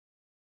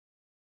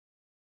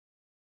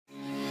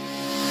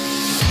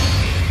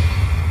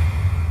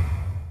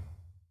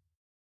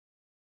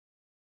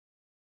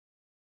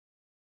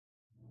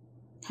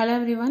Hello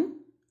everyone.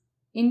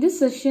 In this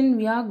session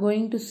we are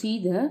going to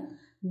see the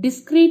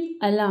discrete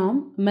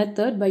alarm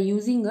method by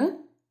using a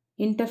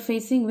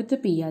interfacing with the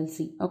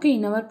PLC. Okay,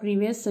 in our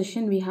previous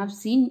session we have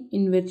seen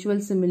in virtual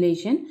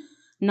simulation.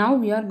 Now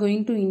we are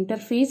going to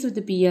interface with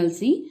the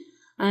PLC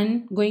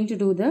and going to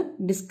do the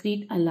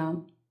discrete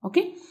alarm.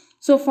 Okay,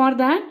 so for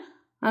that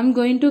I'm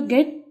going to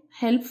get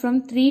help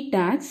from three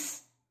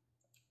tags.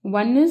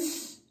 One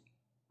is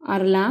our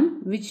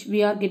alarm which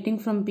we are getting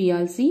from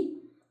PLC,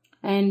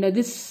 and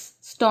this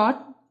start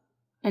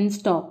and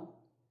stop.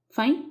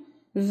 Fine.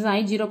 This is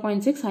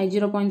I0.6,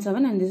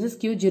 I0.7 and this is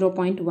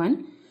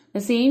Q0.1. The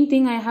same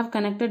thing I have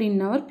connected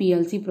in our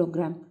PLC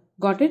program.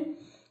 Got it?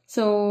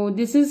 So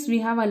this is we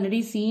have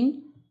already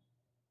seen.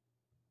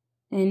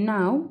 And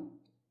now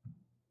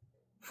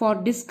for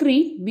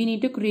discrete we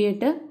need to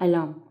create an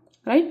alarm.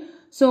 Right?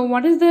 So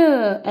what is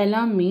the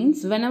alarm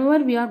means? Whenever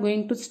we are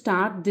going to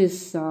start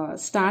this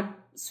start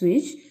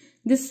switch,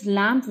 this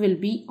lamp will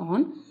be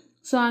on.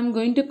 So I'm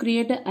going to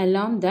create an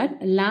alarm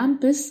that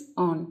lamp is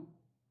on.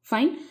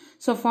 Fine.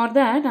 So for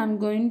that I'm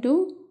going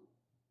to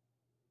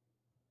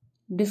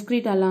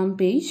discrete alarm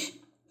page.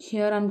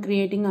 Here I'm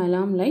creating an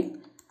alarm like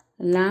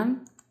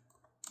lamp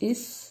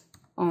is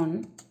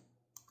on.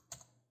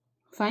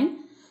 Fine.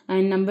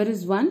 And number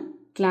is 1.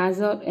 Class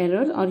or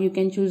error, or you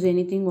can choose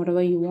anything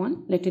whatever you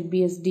want. Let it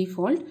be as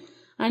default.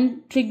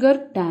 And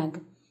trigger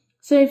tag.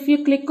 So if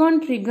you click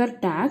on trigger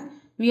tag,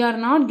 we are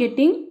not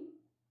getting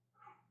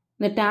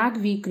the tag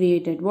we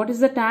created. What is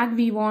the tag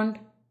we want?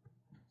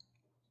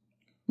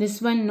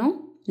 This one,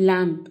 no?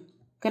 Lamp.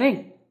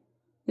 Correct?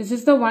 This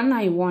is the one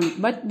I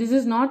want, but this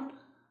is not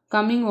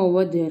coming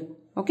over there.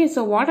 Okay,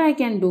 so what I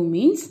can do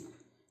means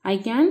I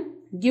can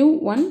give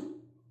one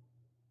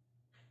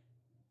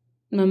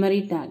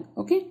memory tag.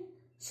 Okay,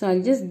 so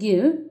I'll just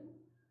give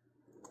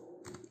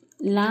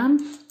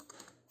lamp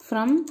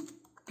from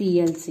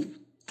PLC.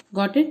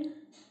 Got it?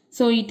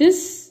 So it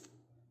is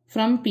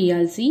from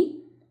PLC.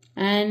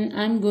 And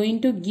I'm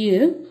going to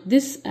give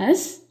this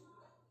as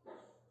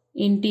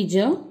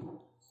integer.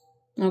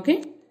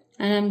 Okay,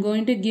 and I'm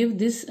going to give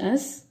this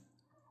as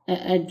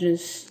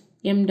address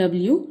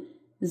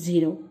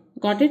MW0.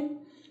 Got it?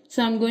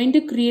 So I'm going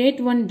to create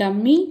one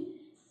dummy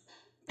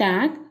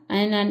tag,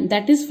 and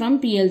that is from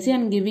PLC.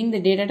 I'm giving the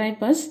data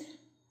type as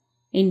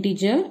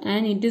integer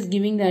and it is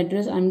giving the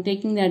address. I'm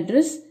taking the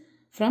address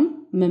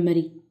from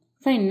memory.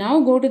 Fine. Now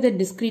go to the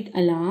discrete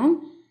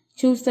alarm.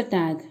 Choose the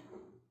tag.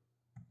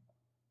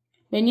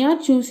 When you are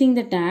choosing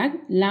the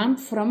tag lamp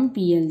from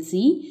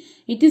PLC,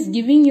 it is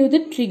giving you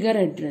the trigger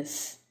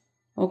address.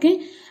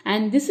 Okay,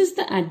 and this is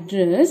the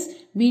address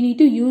we need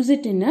to use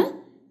it in a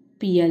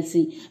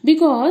PLC,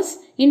 because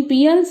in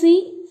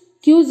PLC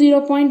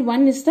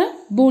Q0.1 is the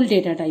bool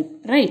data type,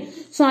 right?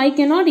 So I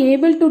cannot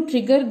able to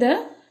trigger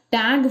the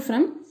tag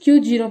from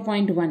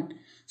Q0.1.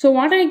 So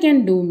what I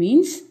can do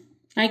means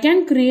I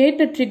can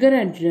create a trigger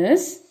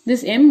address,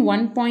 this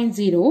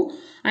M1.0.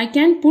 I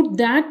can put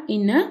that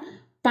in a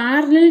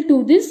parallel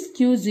to this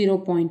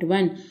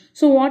Q0.1.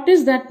 So what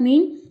does that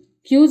mean?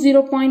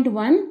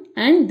 Q0.1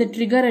 and the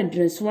trigger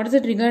address. What is the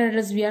trigger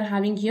address we are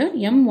having here?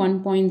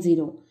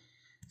 M1.0.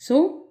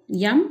 So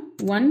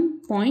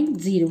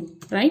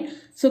M1.0, right?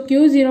 So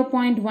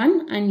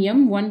Q0.1 and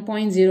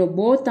M1.0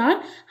 both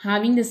are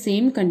having the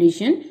same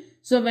condition.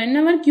 So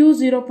whenever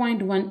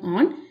Q0.1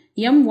 on,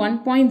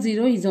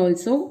 M1.0 is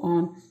also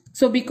on.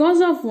 So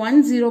because of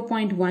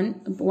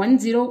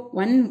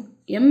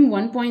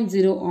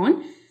M1.0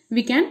 on,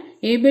 we can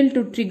able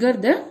to trigger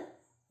the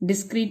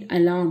discrete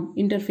alarm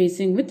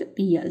interfacing with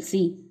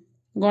PLC.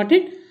 Got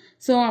it?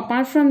 So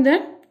apart from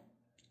that,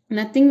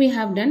 nothing we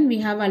have done. We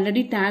have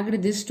already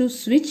tagged this to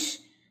switch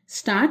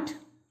start,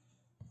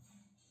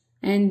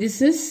 and this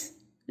is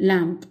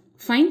lamp.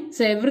 Fine.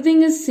 So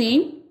everything is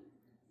same.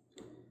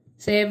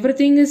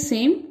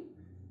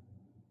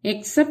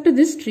 Except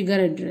this trigger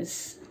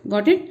address.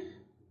 Got it?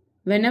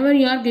 Whenever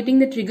you are getting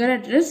the trigger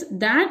address,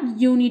 that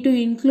you need to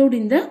include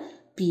in the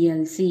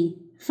PLC.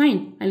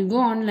 Fine. I'll go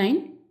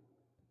online.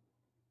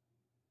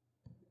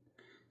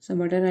 So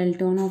better I'll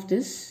turn off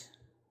this.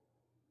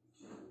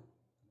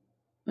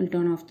 I'll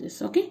turn off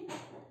this. Okay.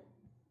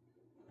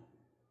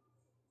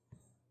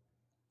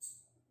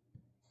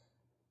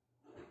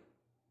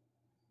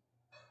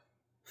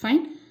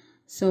 Fine.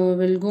 So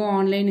we'll go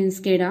online in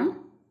SCADA.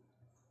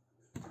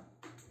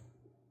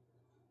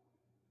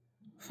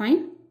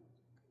 Fine.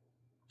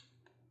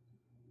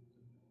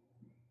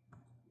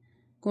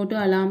 Go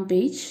to alarm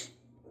page.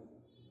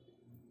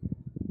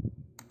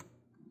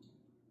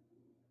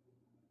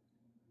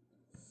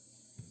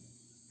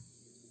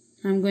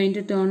 I'm going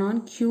to turn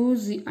on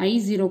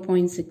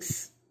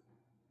I0.6.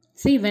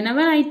 See, whenever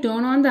I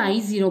turn on the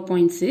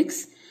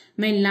I0.6,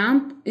 my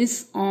lamp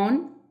is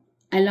on,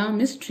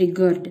 alarm is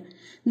triggered.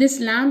 This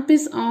lamp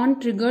is on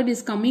triggered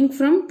is coming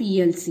from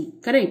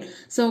PLC, correct?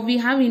 So we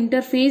have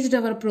interfaced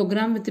our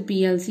program with the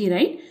PLC,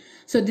 right?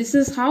 So this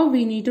is how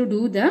we need to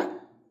do the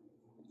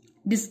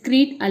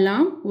discrete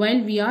alarm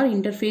while we are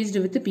interfaced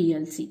with the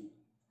PLC.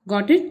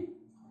 Got it?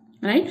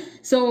 Right?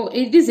 So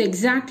it is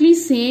exactly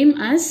same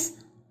as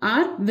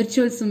are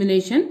virtual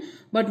simulation,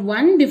 but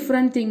one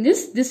different thing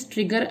is this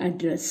trigger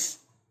address.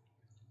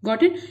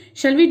 Got it?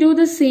 Shall we do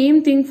the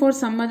same thing for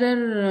some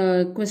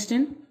other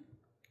question?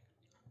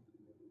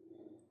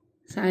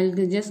 So I'll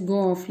just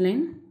go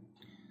offline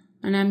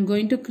and I'm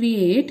going to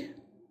create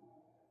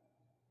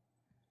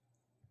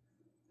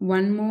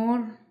one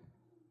more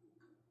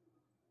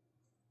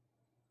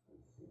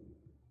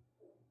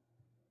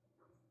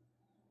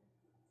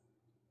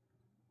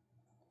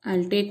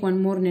I'll take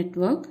one more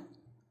network,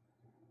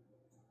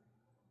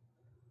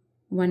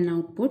 one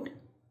output,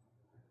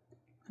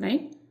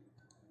 right?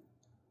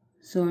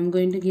 So I'm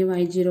going to give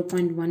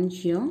I0.1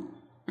 here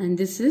and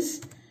this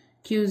is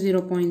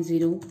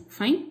Q0.0.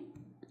 Fine.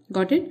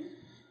 Got it?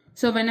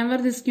 So whenever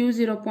this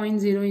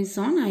Q0.0 is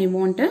on, I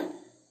want a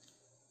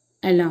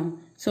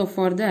alarm. So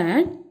for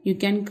that, you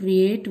can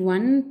create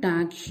one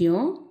tag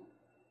here.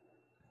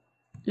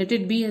 Let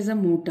it be as a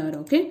motor,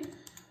 okay?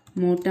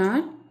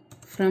 Motor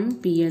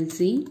from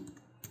PLC.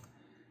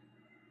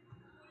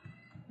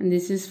 And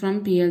this is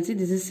from PLC.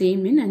 This is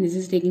same in and this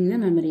is taking the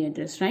memory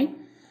address, right?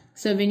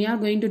 So when you are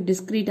going to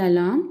discrete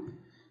alarm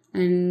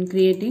and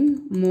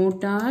creating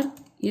motor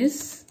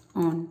is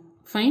on.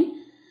 Fine.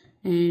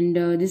 And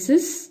this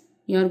is,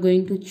 you are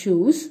going to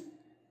choose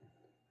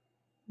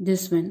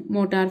this one,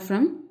 motor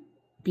from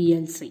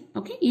PLC.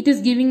 Okay, it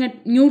is giving a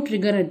new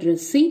trigger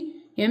address. See,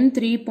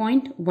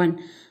 M3.1,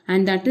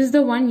 and that is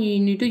the one you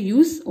need to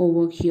use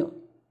over here.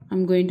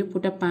 I'm going to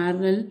put a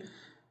parallel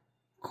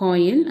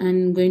coil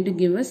and going to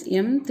give us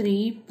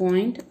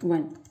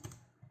M3.1.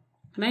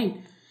 Right.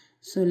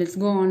 So let's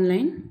go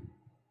online.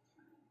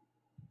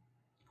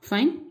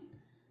 Fine.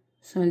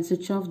 So I'll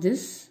switch off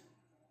this.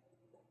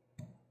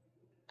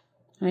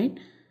 Right.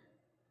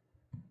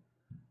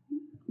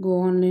 Go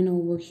online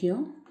over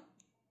here.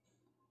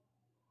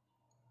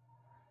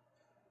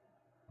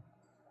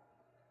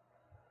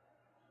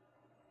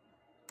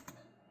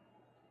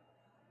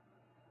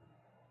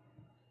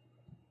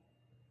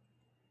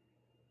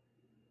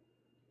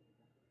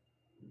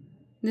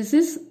 This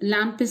is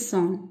lamp is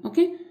on.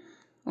 Okay.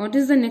 What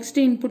is the next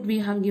input we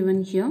have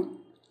given here?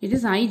 It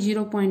is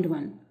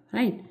I0.1.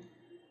 Right.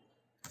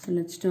 So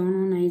let's turn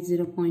on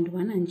I0.1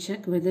 and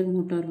check whether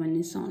motor 1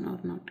 is on or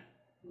not.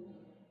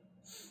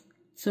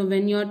 So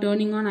when you are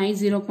turning on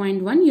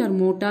I0.1, your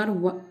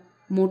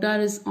motor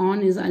is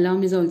on,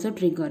 alarm is also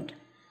triggered.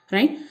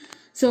 Right.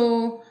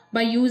 So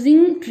by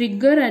using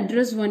trigger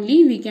address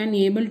only, we can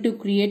able to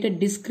create a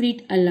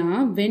discrete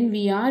alarm when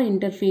we are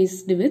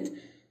interfaced with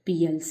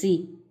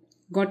PLC.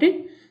 Got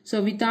it?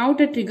 So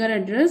without a trigger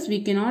address,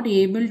 we cannot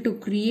able to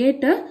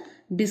create a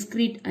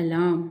discrete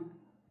alarm.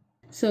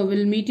 So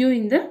we'll meet you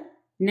in the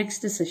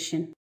next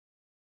session.